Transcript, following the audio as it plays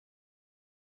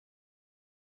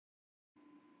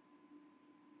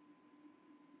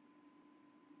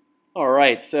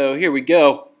Alright, so here we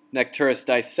go. Necturus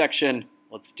dissection.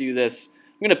 Let's do this.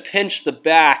 I'm going to pinch the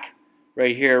back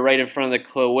right here, right in front of the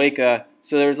cloaca.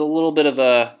 So there's a little bit of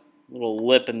a little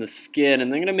lip in the skin,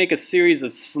 and I'm going to make a series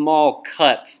of small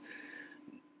cuts.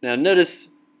 Now notice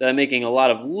that I'm making a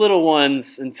lot of little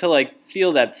ones until I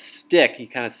feel that stick. You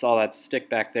kind of saw that stick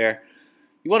back there.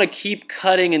 You want to keep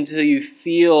cutting until you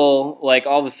feel like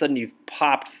all of a sudden you've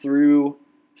popped through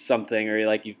something, or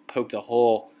like you've poked a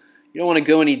hole. You don't want to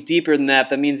go any deeper than that.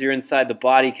 That means you're inside the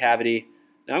body cavity.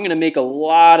 Now I'm going to make a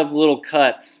lot of little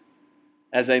cuts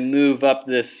as I move up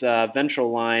this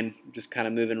ventral line. I'm just kind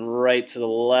of moving right to the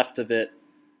left of it,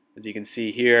 as you can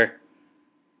see here.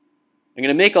 I'm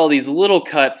going to make all these little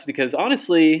cuts because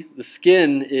honestly, the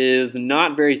skin is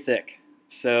not very thick.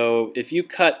 So if you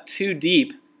cut too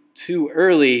deep, too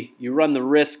early, you run the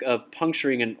risk of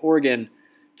puncturing an organ.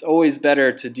 It's always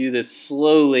better to do this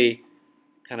slowly,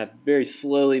 kind of very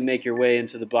slowly make your way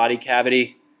into the body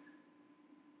cavity.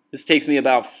 This takes me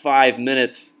about 5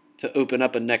 minutes to open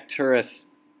up a necturus.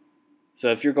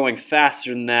 So if you're going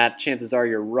faster than that, chances are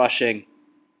you're rushing.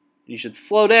 You should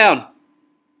slow down.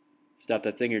 Stop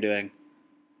that thing you're doing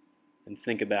and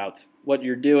think about what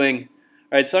you're doing.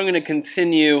 All right, so I'm going to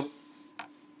continue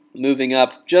moving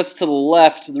up just to the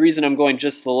left. The reason I'm going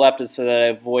just to the left is so that I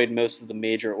avoid most of the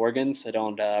major organs. I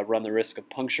don't run the risk of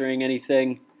puncturing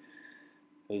anything,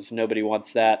 because nobody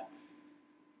wants that.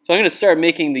 So I'm going to start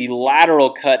making the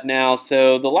lateral cut now.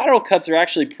 So the lateral cuts are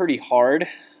actually pretty hard.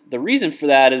 The reason for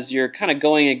that is you're kind of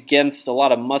going against a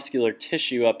lot of muscular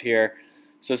tissue up here.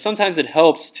 So sometimes it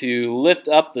helps to lift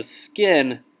up the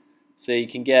skin so you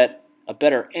can get a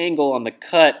better angle on the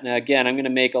cut. Now again, I'm going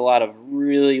to make a lot of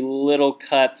really little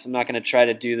cuts. I'm not going to try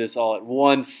to do this all at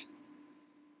once.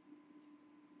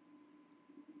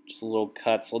 Just little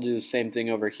cuts. I'll do the same thing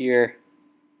over here.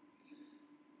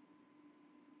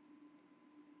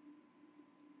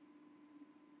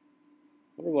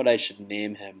 I wonder what I should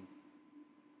name him.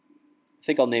 I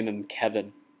think I'll name him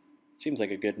Kevin. Seems like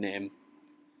a good name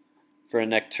for a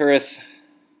necturus.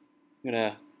 I'm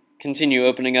going to continue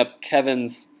opening up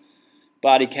Kevin's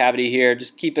body cavity here,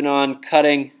 just keeping on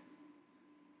cutting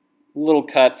little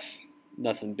cuts,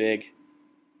 nothing big.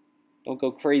 Don't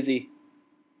go crazy.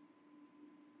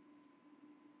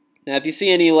 Now if you see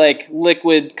any like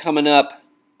liquid coming up,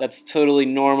 that's totally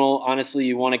normal. Honestly,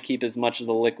 you want to keep as much of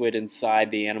the liquid inside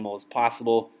the animal as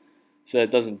possible so that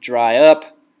it doesn't dry up.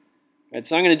 All right,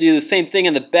 so I'm going to do the same thing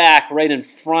in the back, right in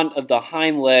front of the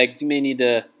hind legs. You may need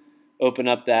to open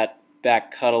up that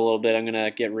back cut a little bit. I'm going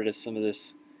to get rid of some of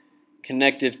this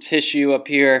connective tissue up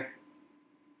here.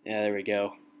 Yeah, there we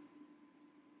go.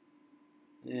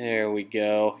 There we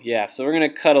go. Yeah, so we're going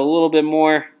to cut a little bit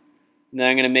more, and then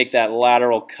I'm going to make that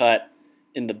lateral cut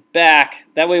in the back.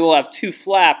 That way we'll have two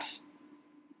flaps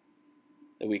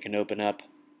that we can open up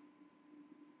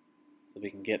so we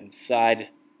can get inside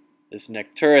this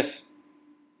necturus.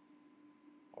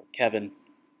 Or Kevin.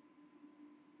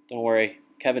 Don't worry,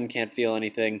 Kevin can't feel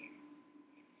anything.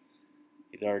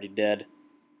 He's already dead.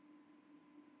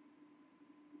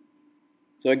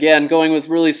 So again, going with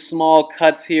really small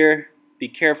cuts here. Be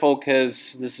careful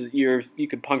because this is you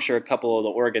could puncture a couple of the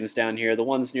organs down here. The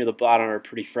ones near the bottom are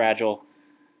pretty fragile.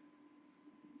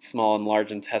 Small and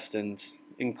large intestines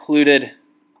included.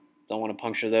 Don't want to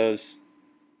puncture those.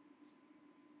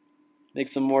 Make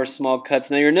some more small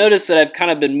cuts. Now you'll notice that I've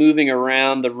kind of been moving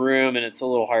around the room, and it's a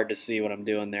little hard to see what I'm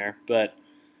doing there. But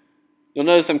you'll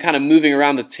notice I'm kind of moving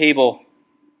around the table.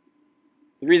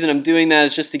 The reason I'm doing that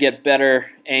is just to get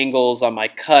better angles on my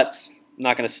cuts. I'm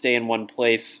not going to stay in one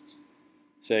place.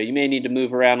 So you may need to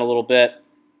move around a little bit.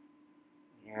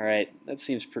 Alright, that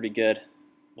seems pretty good.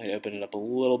 Might open it up a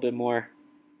little bit more.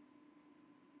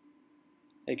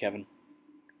 Hey, Kevin.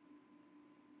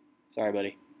 Sorry,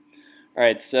 buddy.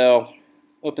 Alright, so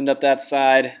opened up that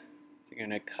side. I'm going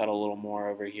to cut a little more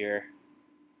over here.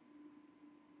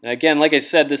 Now again, like I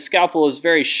said, the scalpel is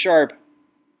very sharp.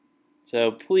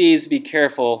 So please be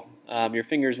careful. Your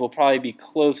fingers will probably be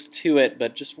close to it,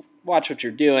 but just watch what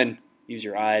you're doing. Use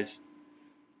your eyes.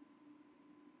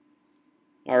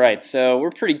 Alright, so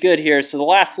we're pretty good here. So the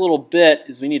last little bit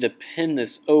is we need to pin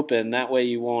this open. That way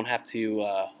you won't have to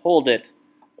hold it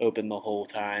open the whole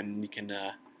time. You can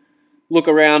look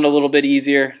around a little bit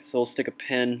easier. So we'll stick a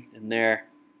pin in there.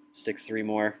 Stick 3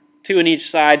 more. 2 on each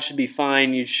side should be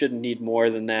fine. You shouldn't need more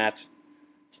than that.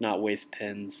 Let's not waste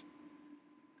pins.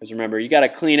 Because remember, you got to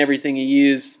clean everything you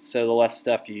use, so the less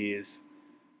stuff you use,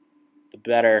 the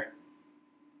better.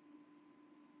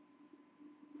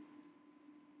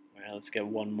 All right, let's get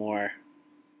one more.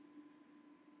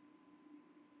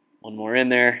 One more in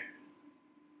there.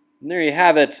 And there you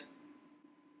have it.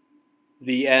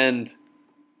 the end.